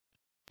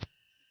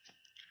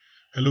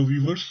Hello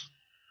viewers,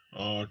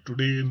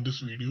 today in this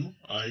video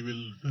I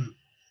will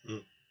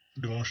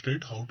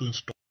demonstrate how to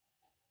install.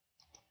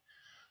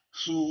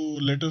 So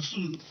let us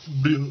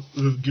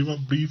give a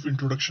brief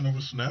introduction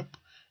of Snap.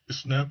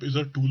 Snap is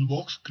a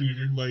toolbox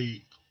created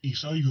by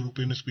ESA,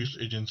 European Space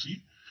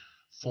Agency,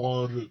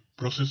 for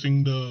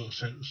processing the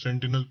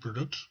Sentinel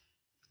products.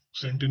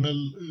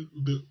 Sentinel,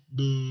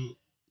 the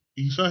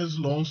ESA has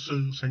launched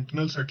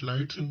Sentinel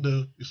satellites in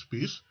the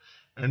space,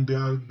 and they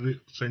are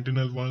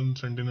Sentinel 1,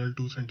 Sentinel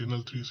 2,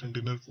 Sentinel 3,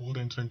 Sentinel 4,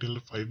 and Sentinel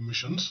 5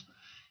 missions,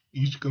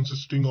 each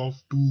consisting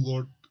of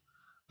two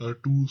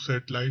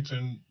satellites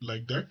and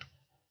like that.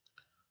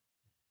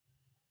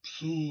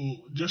 So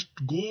just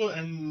go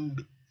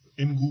and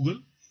in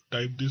Google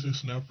type this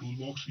Snap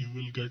Toolbox, you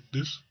will get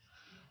this,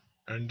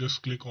 and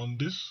just click on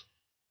this,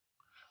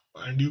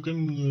 and you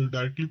can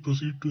directly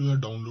proceed to the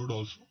download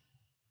also.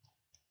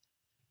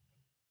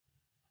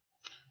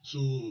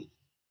 So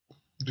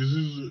this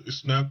is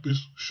Snap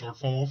is short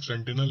form of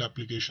Sentinel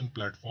Application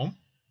Platform.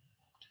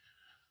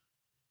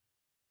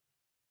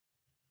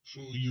 So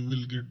you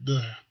will get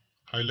the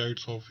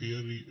highlights of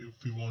here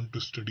if you want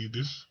to study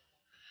this.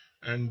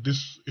 And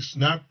this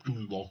Snap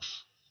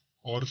Toolbox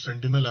or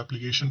Sentinel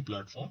Application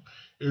Platform,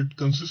 it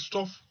consists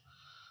of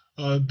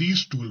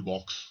these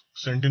toolbox: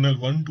 Sentinel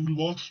 1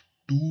 toolbox,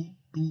 2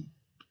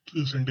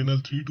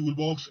 Sentinel 3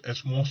 toolbox,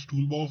 SMOS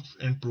toolbox,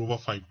 and Prova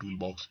 5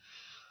 toolbox.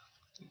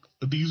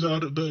 These are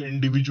the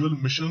individual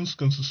missions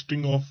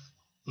consisting of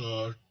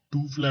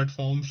two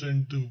platforms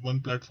and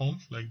one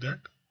platform like that.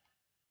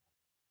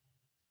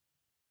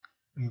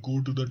 And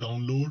go to the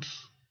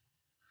downloads,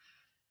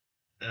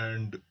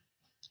 and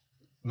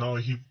now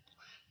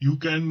you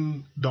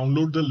can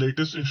download the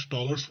latest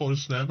installers for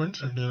Snap and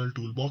Sentinel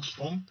Toolbox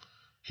from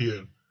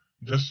here.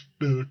 Just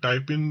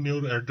type in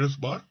your address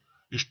bar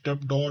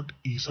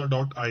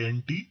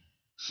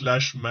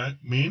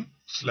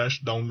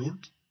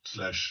step.esa.int/main/download/.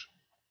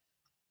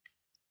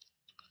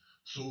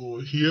 So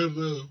here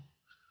the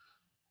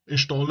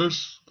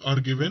installers are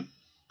given,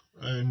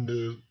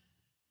 and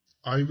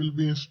I will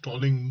be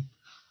installing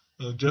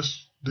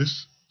just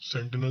this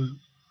Sentinel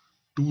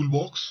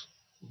Toolbox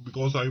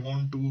because I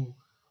want to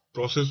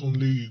process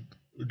only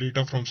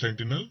data from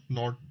Sentinel,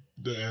 not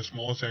the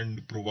SMOS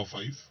and Prova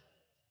 5.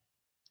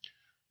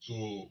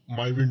 So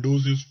my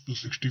Windows is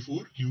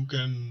 64. You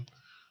can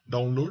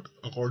download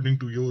according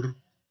to your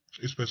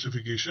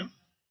specification.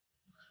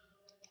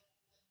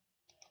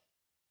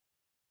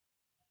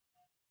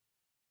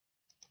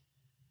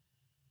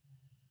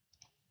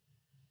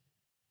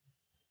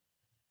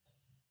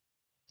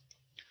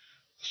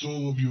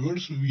 So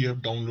viewers, we have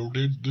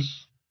downloaded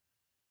this.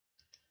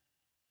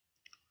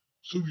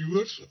 So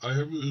viewers, I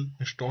have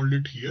installed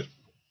it here,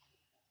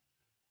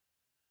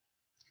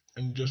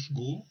 and just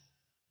go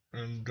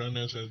and run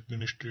as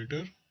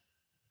administrator.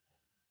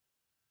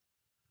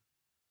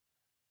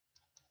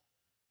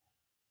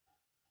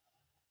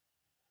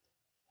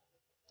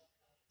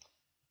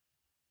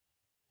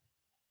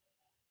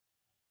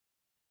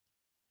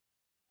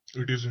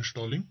 It is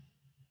installing.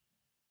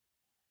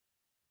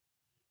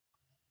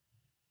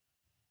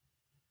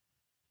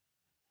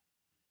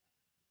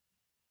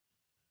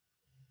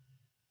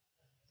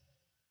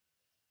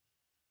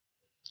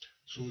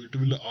 So it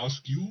will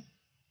ask you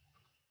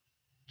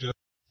just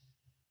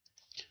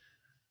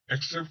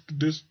accept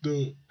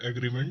the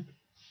agreement.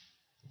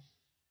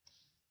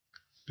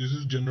 This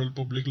is general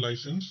public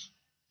license.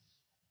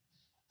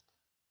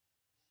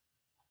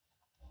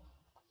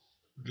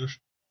 Just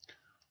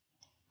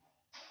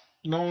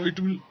now it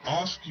will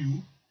ask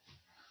you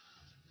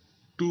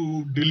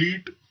to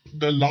delete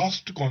the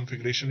last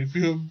configuration. If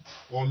you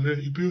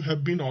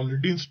have been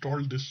already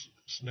installed this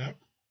Snap,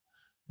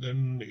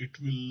 then it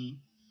will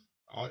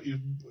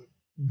it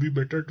be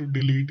better to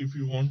delete if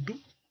you want to,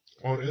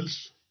 or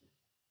else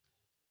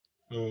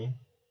uh,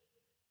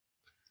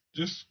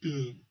 just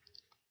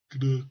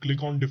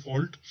click on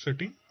default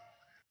setting.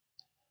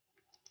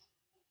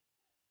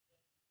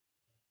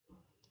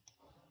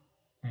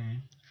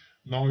 Mm.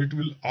 Now it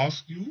will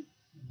ask you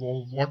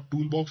what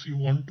toolbox you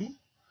want to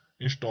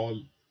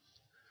install.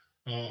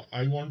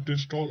 I want to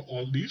install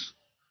all these.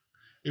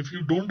 If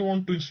you don't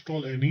want to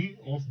install any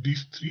of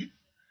these three,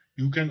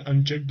 you can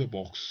uncheck the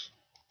box,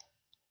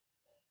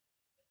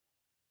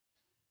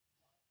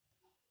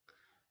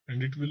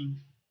 and it will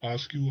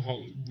ask you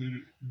how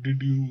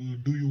did you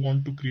do you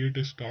want to create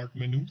a start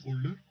menu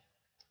folder.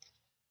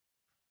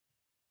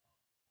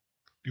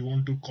 Do you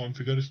want to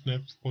configure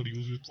Snap for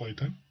use with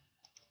Python?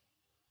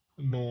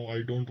 No,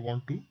 I don't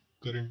want to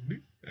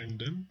currently, and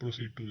then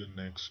proceed to the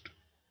next.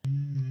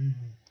 Mm.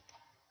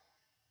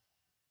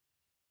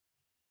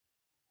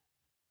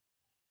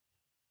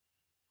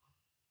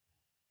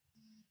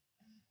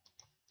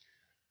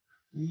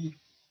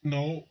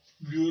 Now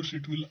viewers,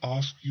 it will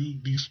ask you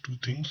these two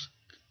things,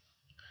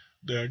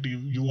 that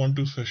you want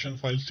to session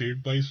file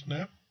saved by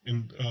Snap.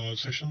 In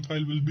session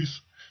file will be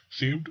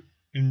saved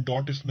in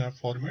 .snap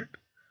format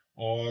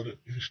or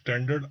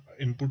standard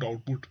input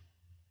output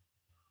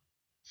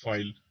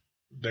file.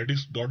 that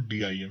is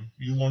 .dim.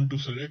 You want to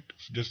select,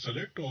 just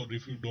select, or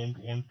if you don't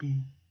want to,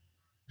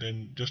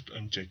 then just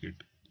uncheck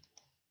it.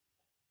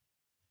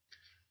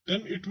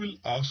 Then it will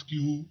ask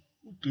you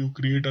to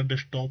create a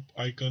desktop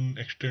icon,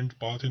 extend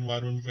path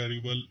environment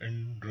variable,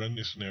 and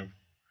run snap.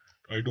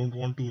 I don't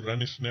want to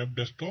run snap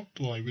desktop,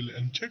 so I will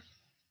uncheck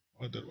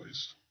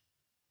otherwise.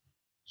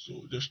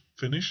 So just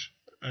finish,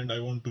 and I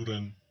want to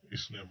run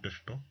snap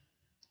desktop.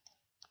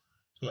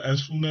 So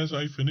as soon as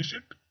I finish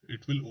it,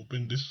 it will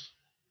open this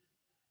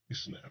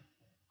snap.